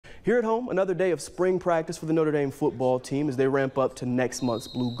Here at home, another day of spring practice for the Notre Dame football team as they ramp up to next month's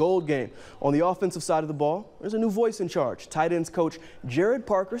Blue Gold game. On the offensive side of the ball, there's a new voice in charge. Tight ends coach Gerad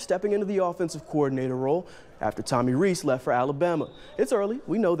Parker stepping into the offensive coordinator role after Tommy Rees left for Alabama. It's early,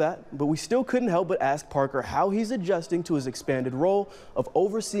 we know that, but we still couldn't help but ask Parker how he's adjusting to his expanded role of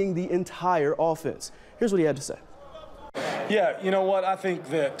overseeing the entire offense. Here's what he had to say. Yeah, you know what, I think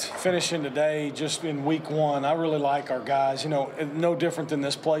that finishing today, just in week one, I really like our guys. You know, no different than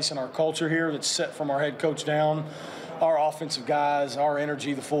this place and our culture here that's set from our head coach down. Our offensive guys, our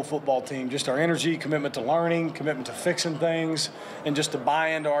energy, the full football team, just our energy, commitment to learning, commitment to fixing things, and just to buy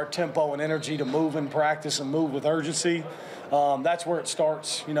into our tempo and energy to move in practice and move with urgency. That's where it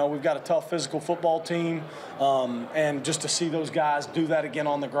starts. You know, we've got a tough physical football team, and just to see those guys do that again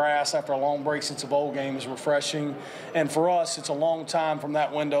on the grass after a long break since a bowl game is refreshing. And for us, it's a long time from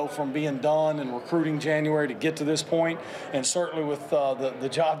that window from being done and recruiting January to get to this point. And certainly with the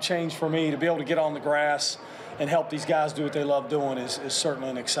job change for me, to be able to get on the grass and help these guys do what they love doing is certainly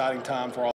an exciting time for all.